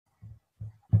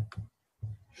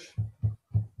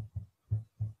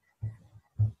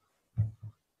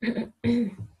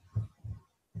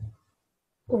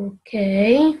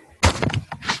Okay.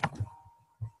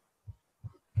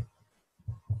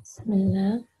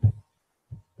 Bismillah.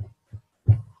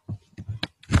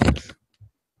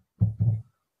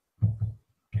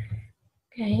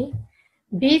 Okay.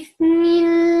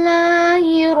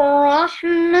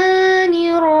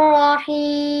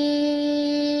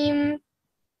 Bismillahirrahmanirrahim.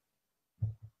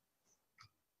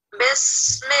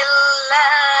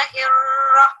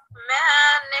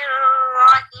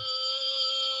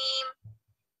 Bismillahirrahmanirrahim.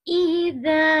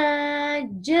 إذا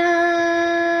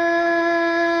جاء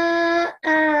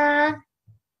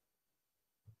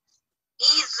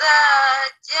Iza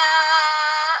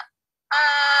ja'a.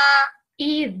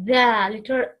 إذا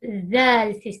letter ذال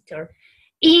sister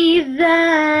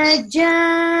إذا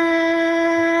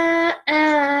جاء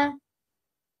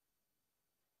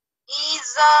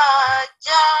Iza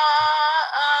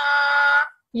ja'a.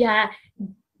 يا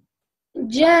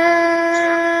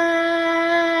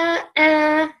جاء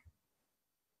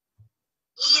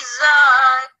Iza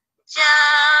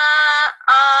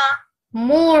ja'a.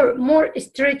 more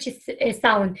stretch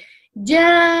sound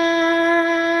جاء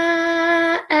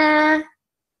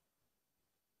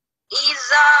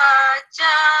Iza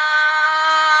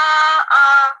ja'a.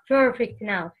 perfect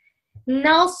now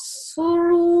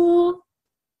نصر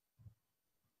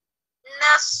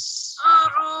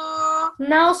Nasru.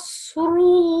 نصر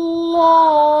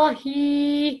الله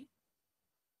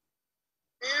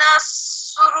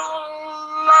Nasrullahi.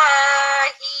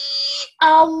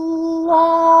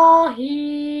 الله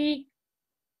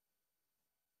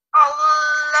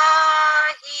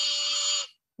Allahi.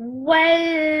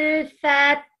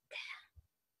 والفتح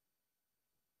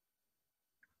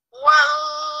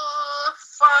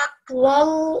Wal-fath.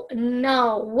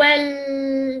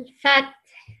 والفتح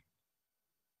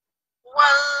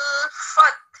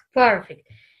Wal-fath. perfect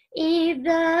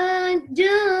إذا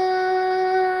جاء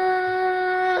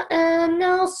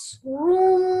نصر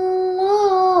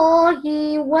الله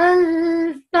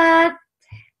والفتح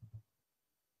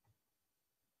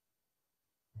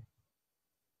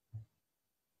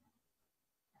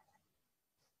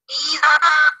Iza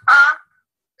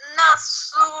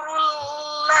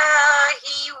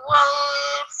nasrullahi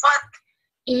wal-fath.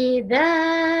 إذا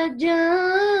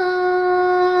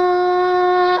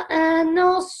جاء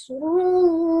نصر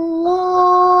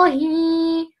الله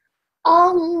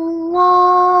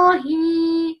الله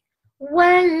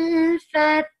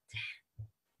والفتح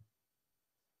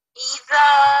Iza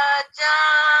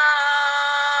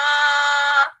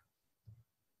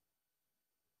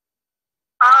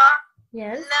ja'a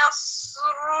yes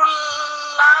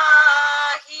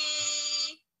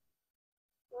nasrullahi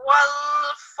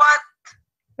wal-fath.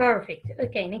 perfect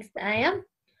okay next ayah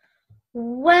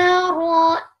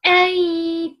ورأيت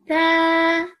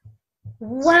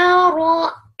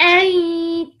ورأيت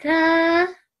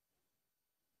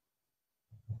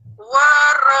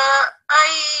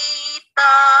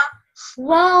Wara'aita.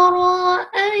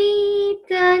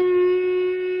 ورأيت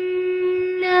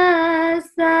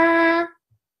الناس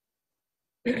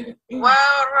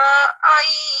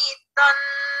Wara'aitan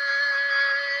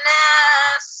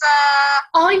nasa.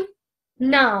 أي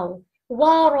now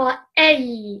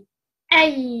ورأي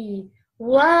أي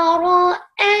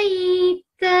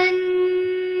ورأيت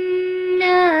الناس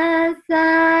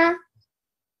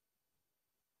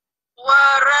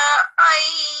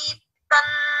Wara'aitan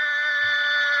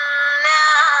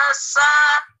nasa.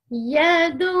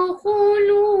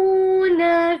 يدخلون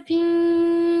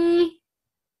فيه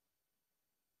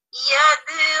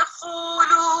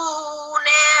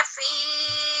Yadkhuluna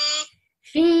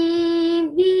في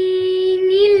دين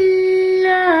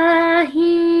الله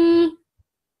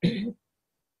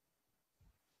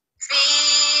fi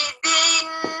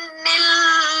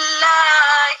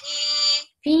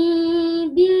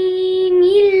dinillahi. في دين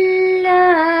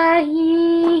الله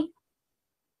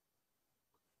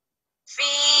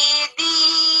Fi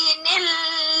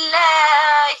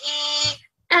dinillahi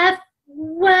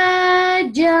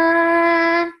أفواجا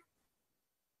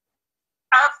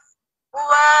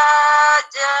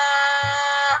afwaja.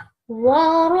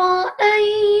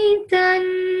 ورأيت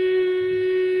الناس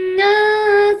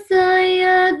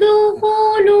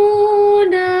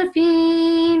يدخلون في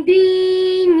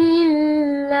دين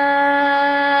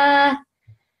الله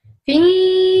في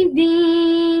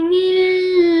دين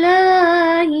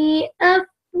الله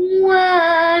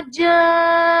أفواجا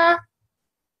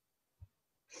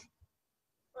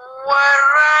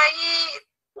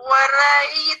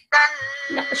Waraitan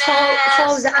لا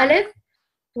show the ألف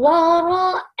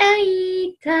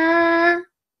ورأيت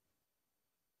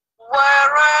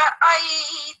Wara'aita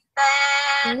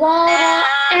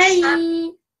الناس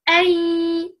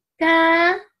أيت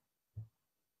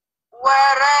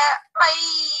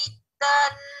ورأيت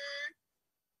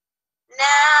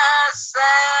الناس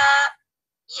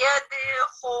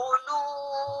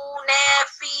يدخلون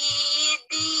في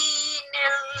دين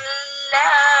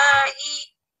الله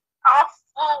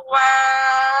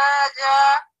أفواجا.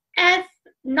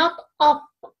 not of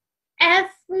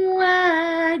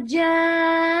أفواجا.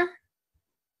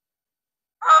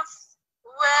 أفواجا.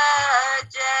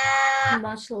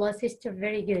 MashaAllah sister,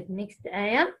 very good. Next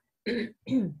آية.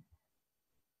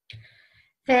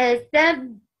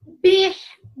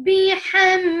 فسبح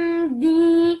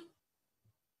بحمدي.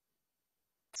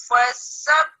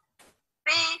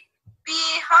 فسبح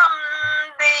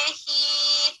بحمده.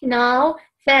 Now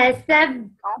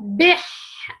فسبح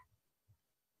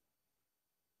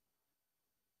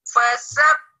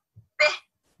فسبح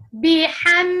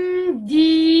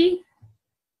بحمدي.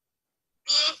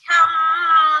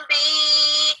 بحمدي.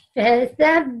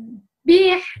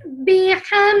 فسبح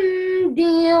بحمد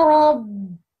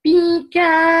ربك.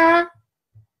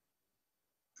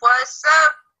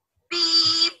 فسبح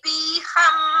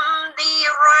بحمد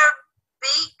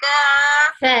ربك.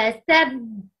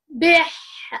 فسبح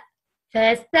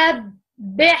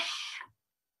فسبح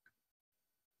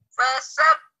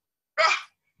فسبح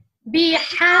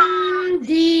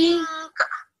بحمدي.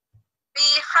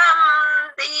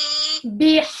 بحمدي.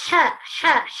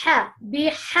 بحمدي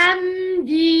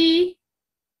بحمدي.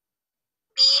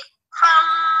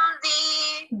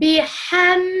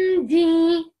 بحمدي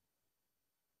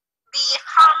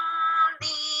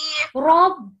بحمدي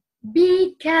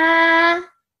ربك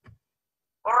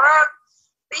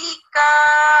ربك.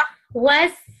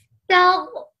 واستغفره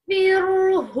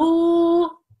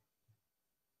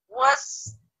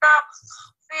واستغفره.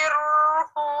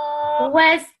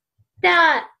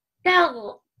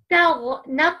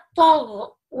 نطغ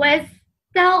واستغفره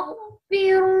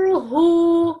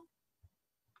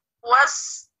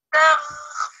واستغفره.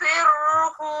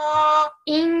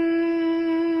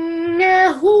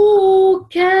 إنه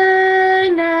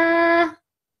كان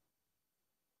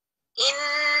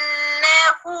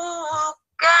إنه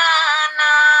كان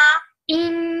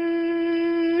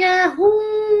إنه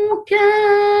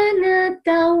كان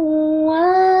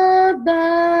توابا.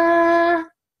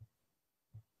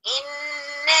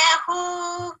 إنه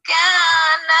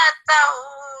كان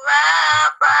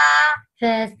توابا.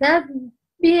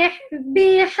 فسبح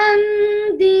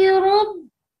بحمد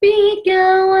ربك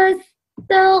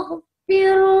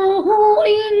واستغفره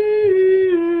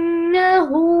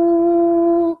إنه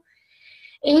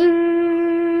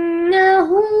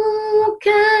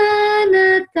كان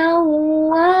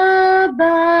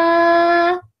توابا.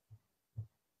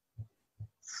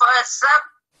 فسبح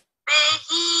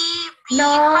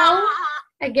No,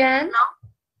 again. No.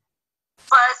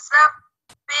 فسبح.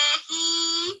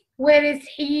 Where is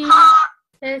he?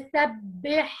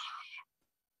 فسبح.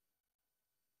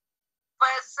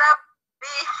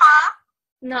 فسبح.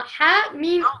 No, ha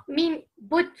mean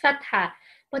put فتحة.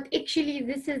 But actually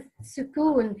this is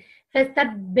سكون.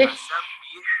 فسبح.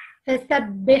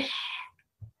 فسبح.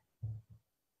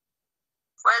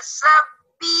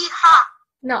 فسبح.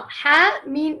 No, ha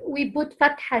mean we put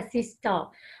فتحة sister.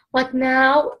 But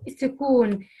now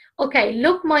سكون. Okay,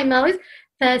 look my mouse.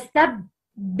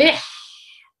 فسبح.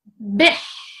 بح.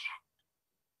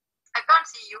 I can't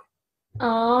see you.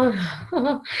 Oh,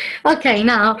 okay,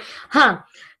 now,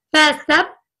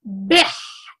 فسبح.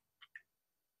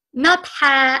 Not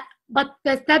ha, but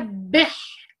فسبح.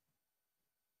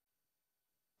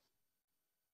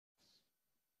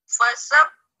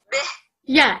 فسبح.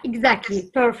 Yeah, exactly,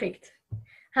 perfect.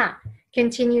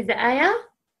 Continue the ayah.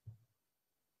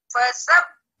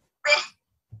 فسبح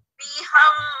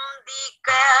بحمدك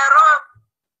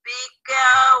ربك.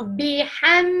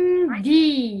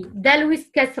 بحمدي. دال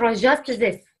with كسرة, just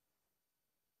this.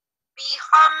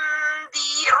 بحمد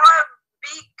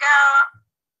ربك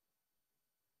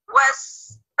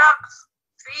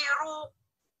واستغفره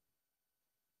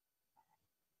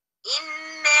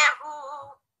إنه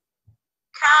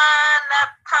كان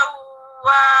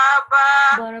توابا.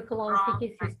 Barakallahu fiki,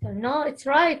 sister. No, it's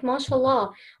right,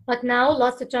 mashallah. But now,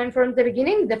 last time from the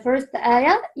beginning, the first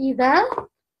ayah, إذا.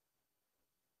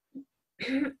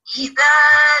 إذا.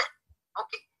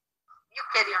 Okay, you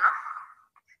carry on.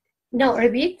 No,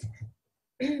 repeat.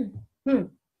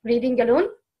 Reading alone?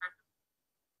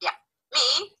 Yeah,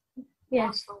 me?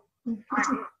 Yes.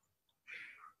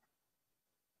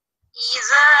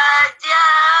 إذا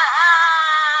جاء.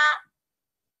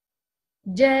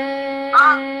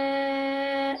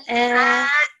 إذا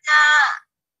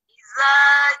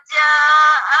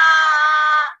جاء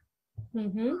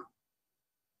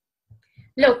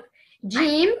Look,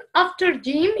 Jim, after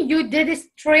Jim, you did a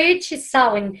stretch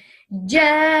sound.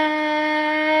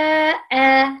 جاء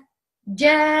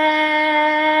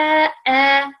جاء.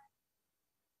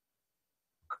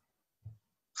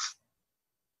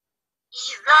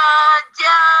 إذا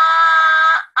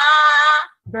جاء.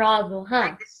 Bravo, huh?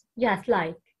 Like this. Yes,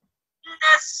 like.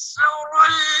 نصر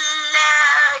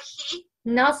الله.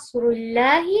 نصر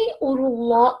الله or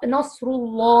الله. نصر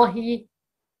الله.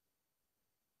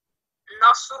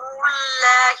 نصر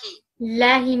الله.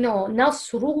 Lahi, no.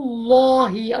 نصر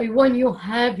الله. I want you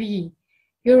heavy.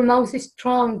 Your mouth is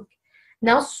strong.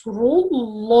 نصر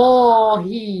الله.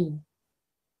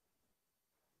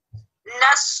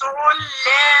 نصر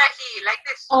الله. Like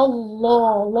this.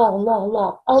 Allah, Allah, Allah, Allah.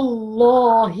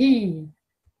 Allahi.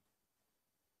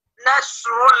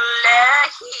 نصر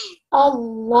الله.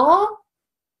 Allah.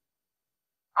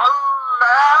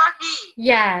 الله.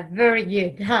 Yeah, very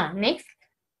good. Huh? Next.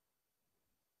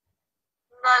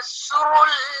 نصر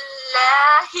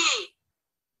الله.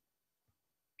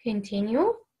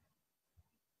 Continue.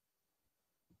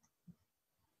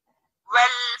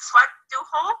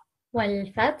 والفتح.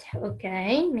 والفتح.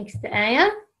 Okay. Next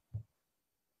آية.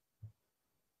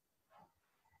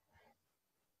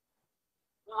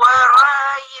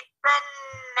 ورأيت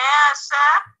الناس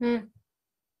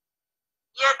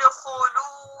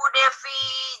يدخلون في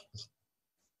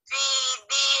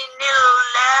دين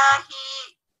الله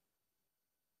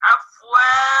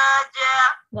أفواجا.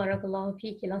 بارك الله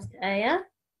فيك. Last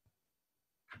آية.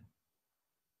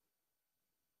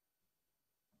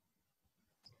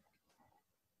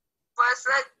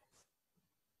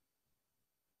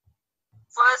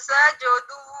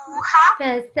 فسجدوها.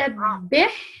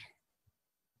 فسبح.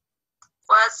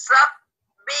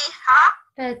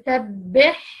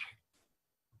 فسبح.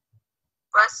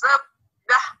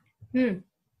 فسبح.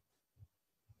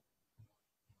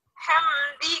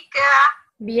 حمدك.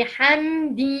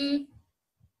 بحمدي.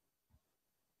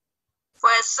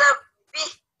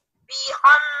 فسبح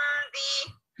بحمدي.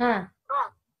 ها.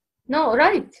 No,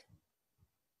 right.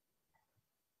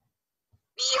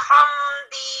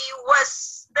 بحمدي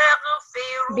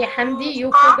واستغفر. بحمدي.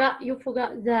 You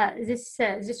forgot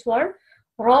this word.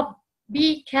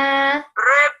 ربك.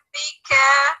 ربك.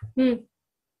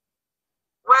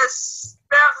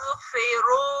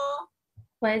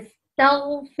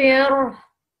 واستغفروا.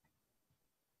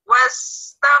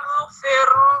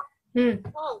 واستغفر.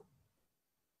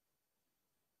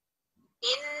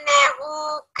 إنه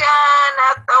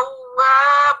كان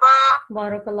توابا.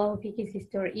 بارك الله فيك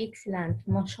sister. Excellent.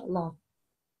 ما شاء الله.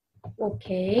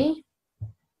 Okay.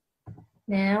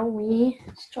 Now we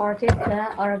started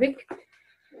the Arabic.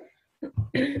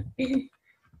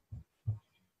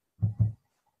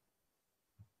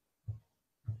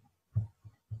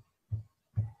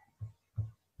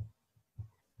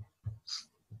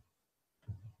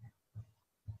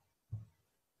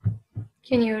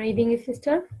 Can you reading it,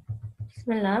 sister?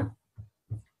 Bismillah.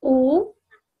 O.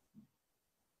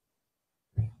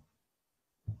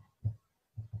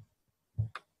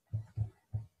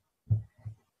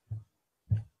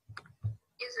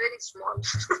 It's very small.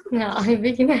 No, I'm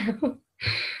big now.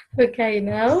 Okay,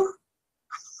 now.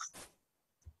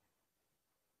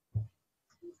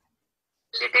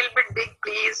 Little bit big,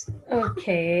 please.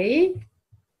 Okay.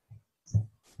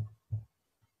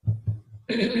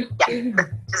 Yeah.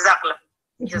 Jazakallah.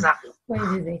 Jazakallah. What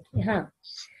is it? Huh?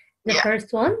 The Yeah. first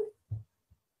one.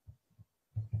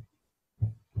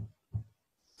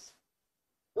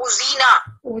 Uzina.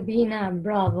 Udina.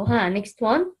 Bravo. Huh? Next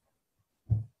one.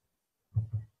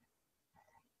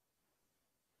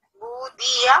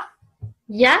 Budia.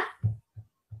 Yeah.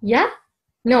 Yeah.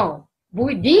 No.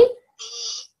 Budi.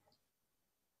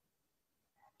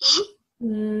 I.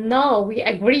 No, we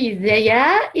agree. The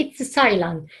yeah, it's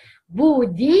silent.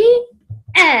 Budi.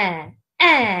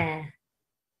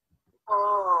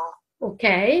 Oh.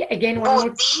 Okay. Again, one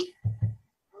more.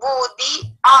 Budi.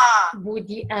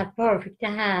 Budi. Perfect.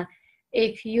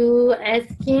 If you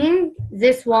asking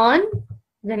this one,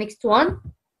 the next one.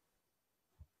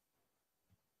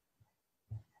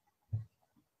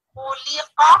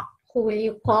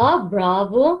 Khuliqa.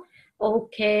 Bravo.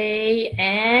 Okay.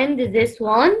 And this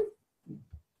one.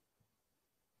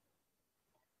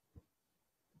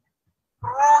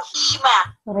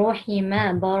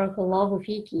 Rohima. Barakallahu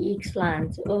fiki.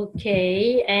 Excellent.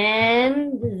 Okay.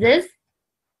 And this.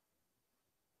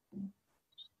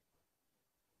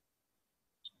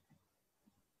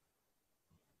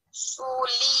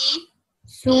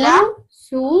 Susila.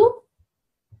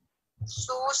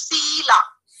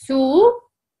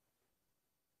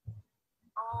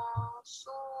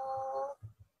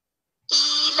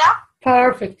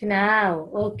 Perfect now.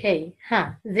 Okay.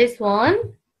 This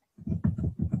one.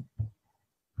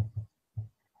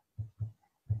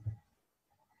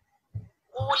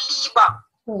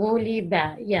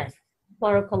 غُلِبَ. Yes.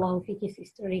 Barakallahu fiki,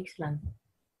 sister. Excellent.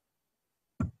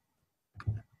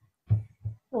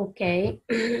 Okay.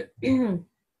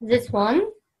 This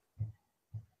one.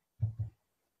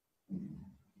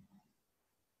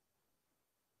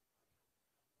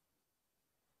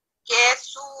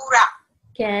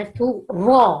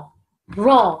 كَثُرَ.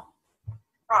 Raw.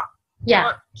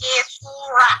 Yeah.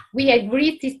 We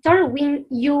agree, sister, when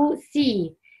you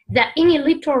see that any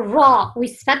letter ra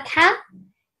with fatha,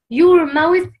 your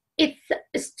mouth, it's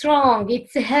strong,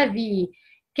 it's heavy.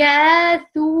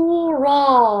 كَثُرَ.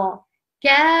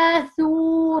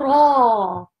 كَثُرَ.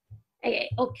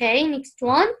 Okay, next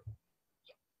one.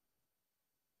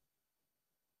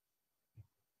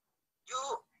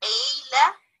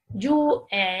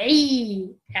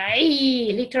 جُوعِي.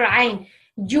 عي. Letter عين.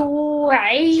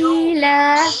 جُوعِيلَ.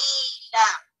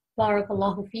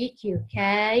 Barakallahu fiki.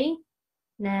 Okay.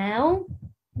 Now,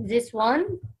 this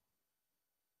one.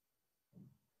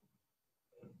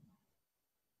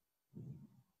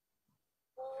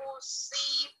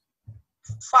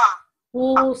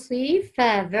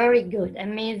 وصيفة. Very good.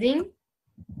 Amazing.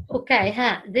 Okay,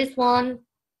 this one.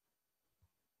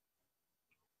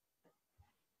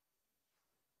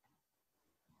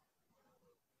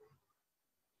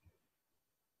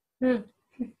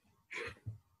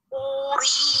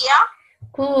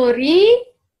 كوري.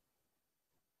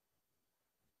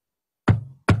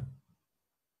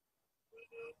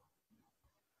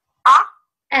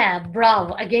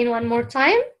 Bravo. Again, one more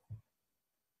time.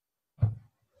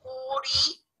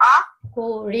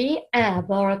 Kori.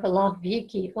 Barakallah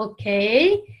fiki.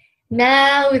 Okay.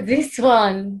 Now this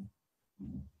one.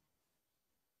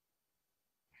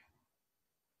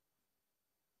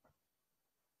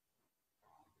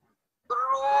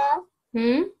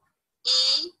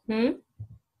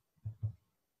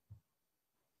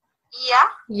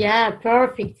 Yeah,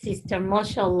 perfect, sister.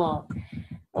 MashaAllah.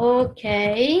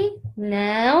 Okay.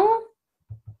 Now,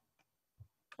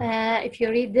 if you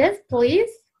read this, please.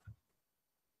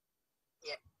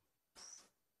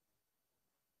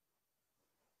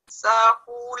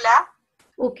 Sahula.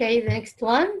 Okay, the next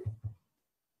one.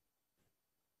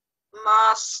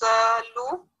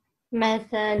 Masalu.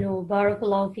 Mathalu.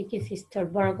 Barakallahu fiki, sister.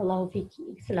 Barakallahu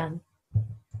fiki. Excellent.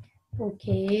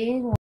 Okay.